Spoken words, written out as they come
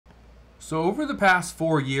So over the past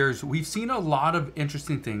 4 years, we've seen a lot of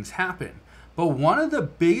interesting things happen. But one of the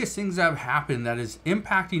biggest things that have happened that is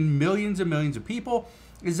impacting millions and millions of people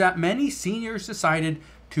is that many seniors decided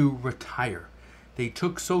to retire. They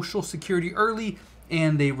took Social Security early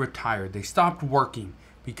and they retired. They stopped working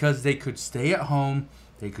because they could stay at home,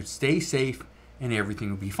 they could stay safe, and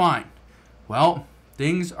everything would be fine. Well,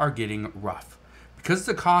 things are getting rough. Because of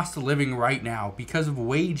the cost of living right now, because of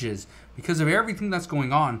wages, because of everything that's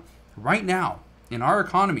going on right now in our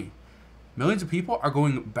economy, millions of people are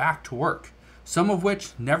going back to work. Some of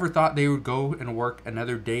which never thought they would go and work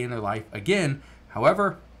another day in their life again.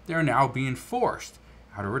 However, they're now being forced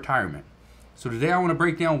out of retirement. So today I want to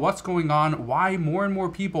break down what's going on, why more and more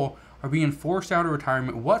people are being forced out of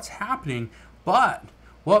retirement, what's happening, but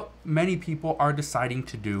what many people are deciding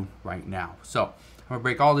to do right now. So I'm going to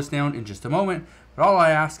break all this down in just a moment, but all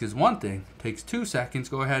I ask is one thing. It takes 2 seconds.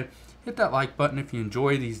 Go ahead, hit that like button if you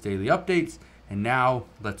enjoy these daily updates. And now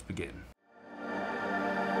let's begin.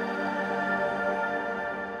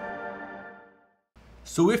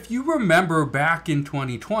 So if you remember back in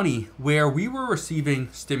 2020, where we were receiving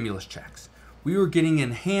stimulus checks, we were getting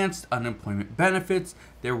enhanced unemployment benefits,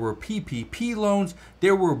 there were PPP loans,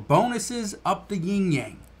 there were bonuses up the yin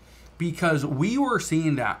yang, because we were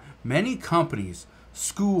seeing that many companies,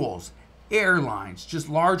 schools, airlines, just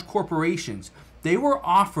large corporations, they were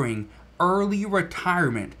offering early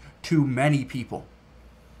retirement to many people.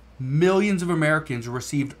 Millions of Americans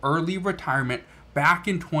received early retirement back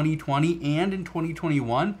in 2020 and in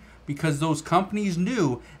 2021 because those companies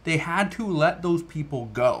knew they had to let those people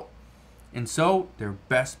go. And so their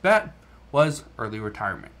best bet was early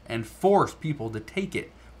retirement and force people to take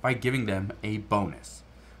it by giving them a bonus.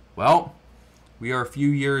 Well, we are a few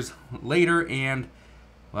years later and,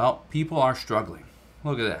 well, people are struggling.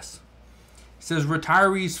 Look at this. It says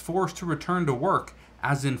retirees forced to return to work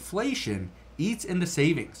as inflation eats into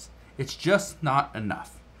savings. It's just not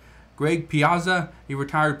enough. Greg Piazza, a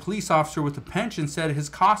retired police officer with a pension, said his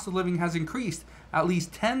cost of living has increased at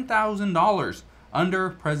least $10,000 under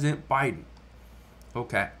President Biden.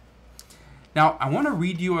 Okay. Now, I want to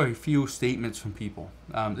read you a few statements from people.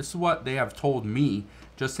 This is what they have told me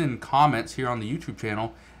just in comments here on the YouTube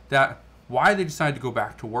channel, that why they decided to go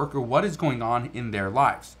back to work or what is going on in their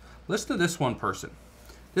lives. Listen to this one person.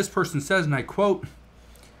 This person says, and I quote,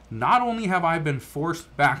 "Not only have I been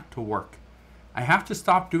forced back to work, I have to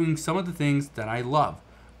stop doing some of the things that I love.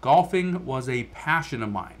 Golfing was a passion of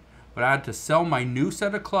mine, but I had to sell my new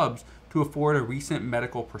set of clubs to afford a recent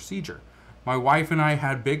medical procedure. My wife and I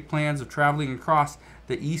had big plans of traveling across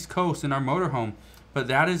the East Coast in our motorhome, but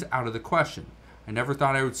that is out of the question. I never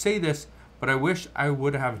thought I would say this, but I wish I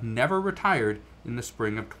would have never retired in the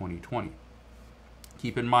spring of 2020.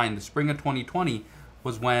 Keep in mind, the spring of 2020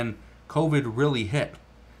 was when COVID really hit.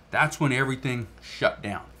 That's when everything shut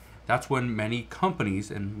down. That's when many companies,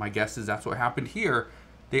 and my guess is that's what happened here,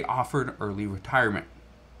 they offered early retirement.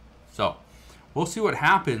 So we'll see what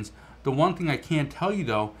happens. The one thing I can tell you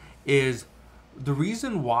though is the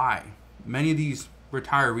reason why many of these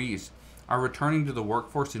retirees are returning to the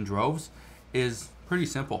workforce in droves is pretty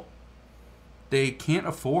simple. They can't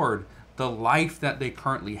afford the life that they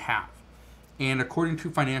currently have. And according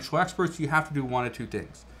to financial experts, you have to do one of two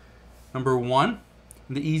things. Number one,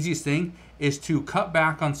 the easiest thing is to cut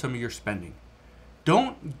back on some of your spending.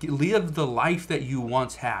 Don't live the life that you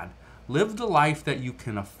once had. Live the life that you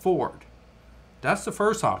can afford. That's the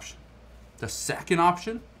first option. The second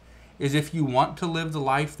option is if you want to live the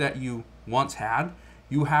life that you once had,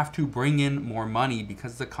 you have to bring in more money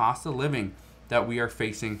because of the cost of living that we are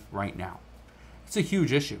facing right now. It's a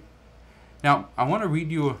huge issue. Now, I want to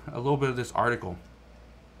read you a little bit of this article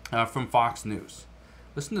from Fox News.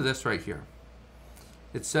 Listen to this right here.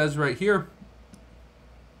 It says right here,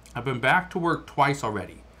 I've been back to work twice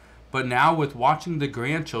already, but now with watching the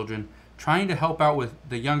grandchildren, trying to help out with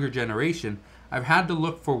the younger generation, I've had to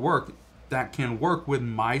look for work that can work with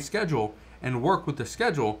my schedule and work with the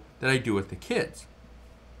schedule that I do with the kids.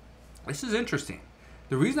 This is interesting.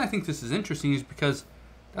 The reason I think this is interesting is because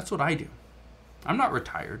that's what I do. I'm not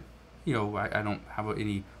retired. You know, I don't have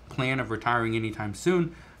any plan of retiring anytime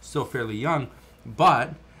soon, still fairly young,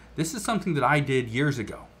 but this is something that I did years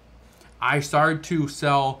ago. I started to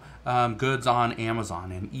sell goods on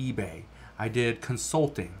Amazon and eBay. I did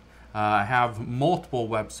consulting. I have multiple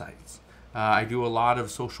websites. I do a lot of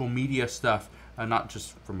social media stuff, not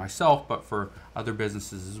just for myself, but for other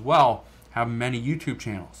businesses as well. Have many YouTube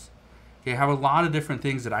channels. Okay, I have a lot of different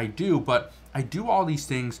things that I do, but I do all these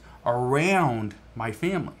things around my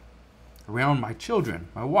family, around my children,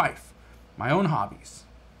 my wife, my own hobbies.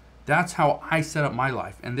 That's how I set up my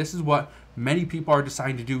life. And this is what many people are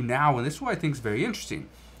deciding to do now. And this is what I think is very interesting,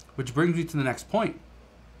 which brings me to the next point: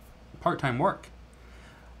 part-time work.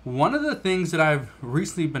 One of the things that I've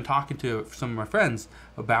recently been talking to some of my friends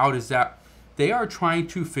about is that they are trying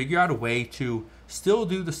to figure out a way to still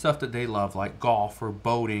do the stuff that they love, like golf or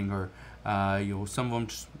boating, or some of them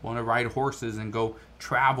just want to ride horses and go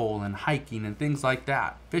travel and hiking and things like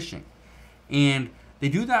that, fishing. And they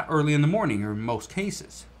do that early in the morning, or in most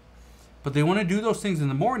cases. But they want to do those things in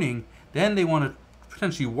the morning, then they want to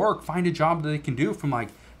potentially work, find a job that they can do from like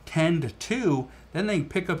 10 to 2, then they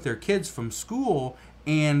pick up their kids from school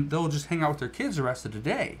and they'll just hang out with their kids the rest of the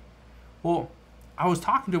day. Well, I was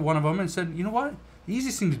talking to one of them and said, you know what? The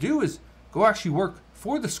easiest thing to do is go actually work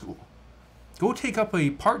for the school. Go take up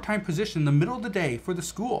a part-time position in the middle of the day for the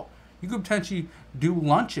school. You could potentially do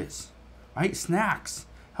lunches, right? Snacks.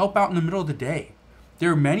 Help out in the middle of the day.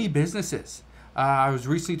 There are many businesses. I was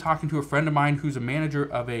recently talking to a friend of mine who's a manager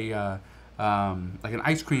of a like an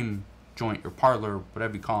ice cream joint or parlor,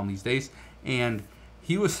 whatever you call them these days. And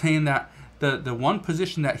he was saying that the one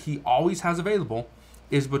position that he always has available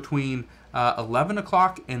is between 11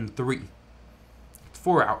 o'clock and 3. It's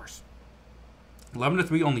 4 hours. 11 to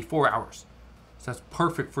 3, only 4 hours. So that's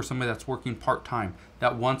perfect for somebody that's working part-time,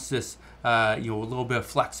 that wants this a little bit of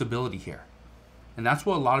flexibility here. And that's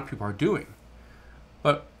what a lot of people are doing.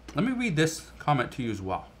 But let me read this comment to you as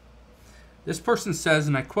well. This person says,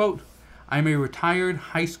 and I quote, "I'm a retired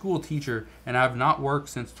high school teacher and I have not worked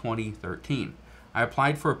since 2013. I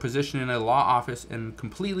applied for a position in a law office and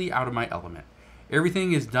completely out of my element.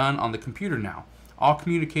 Everything is done on the computer now. All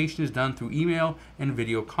communication is done through email and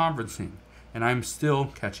video conferencing, and I'm still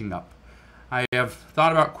catching up. I have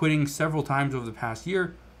thought about quitting several times over the past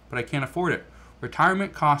year, but I can't afford it.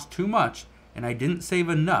 Retirement costs too much, and I didn't save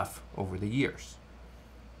enough over the years."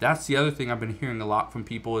 That's the other thing I've been hearing a lot from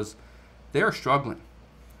people is they're struggling.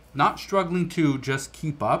 Not struggling to just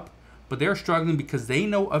keep up, but they're struggling because they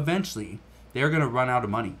know eventually they're going to run out of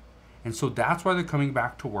money. And so that's why they're coming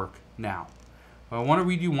back to work now. But I want to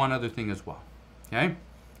read you one other thing as well. Okay?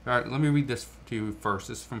 All right, let me read this to you first.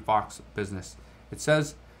 This is from Fox Business. It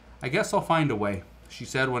says, "I guess I'll find a way," she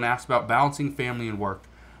said when asked about balancing family and work.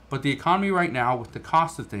 "But the economy right now, with the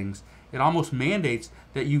cost of things, it almost mandates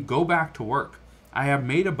that you go back to work. I have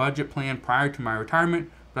made a budget plan prior to my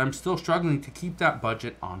retirement, but I'm still struggling to keep that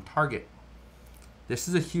budget on target." This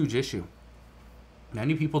is a huge issue.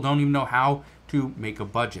 Many people don't even know how to make a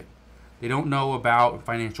budget. They don't know about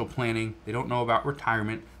financial planning. They don't know about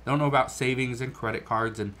retirement. They don't know about savings and credit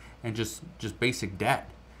cards and just basic debt.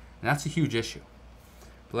 And that's a huge issue.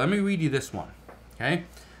 But let me read you this one. Okay?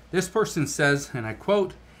 This person says, and I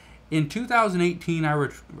quote, "In 2018,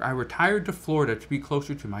 I retired to Florida to be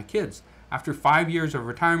closer to my kids. After 5 years of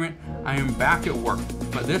retirement, I am back at work,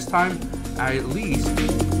 but this time is where I at least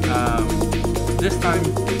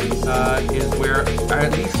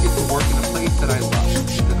get to work in a place that I love.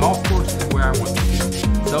 The golf course is where I want to be.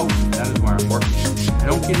 So that is where I'm working. I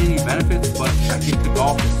don't get any benefits, but I get to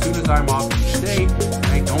golf as soon as I'm off each day, and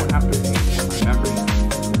I don't have to pay for my membership."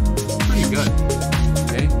 Pretty good.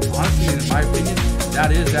 Okay? Honestly, in my opinion, that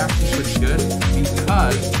is actually pretty good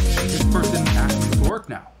because this person actually gets to work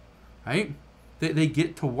now. Right? They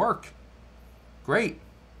get to work. Great.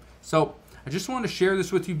 So I just wanted to share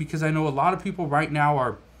this with you because I know a lot of people right now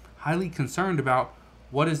are highly concerned about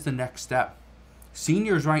what is the next step.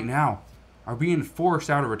 Seniors right now are being forced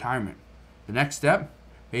out of retirement. The next step,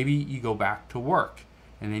 maybe you go back to work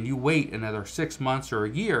and then you wait another 6 months or a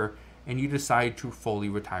year and you decide to fully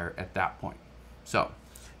retire at that point. So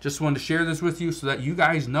just wanted to share this with you so that you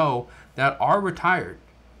guys know that are retired.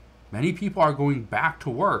 Many people are going back to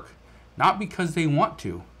work, not because they want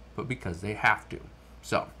to, but because they have to.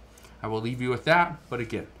 So I will leave you with that. But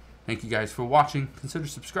again, thank you guys for watching. Consider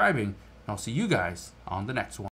subscribing, and I'll see you guys on the next one.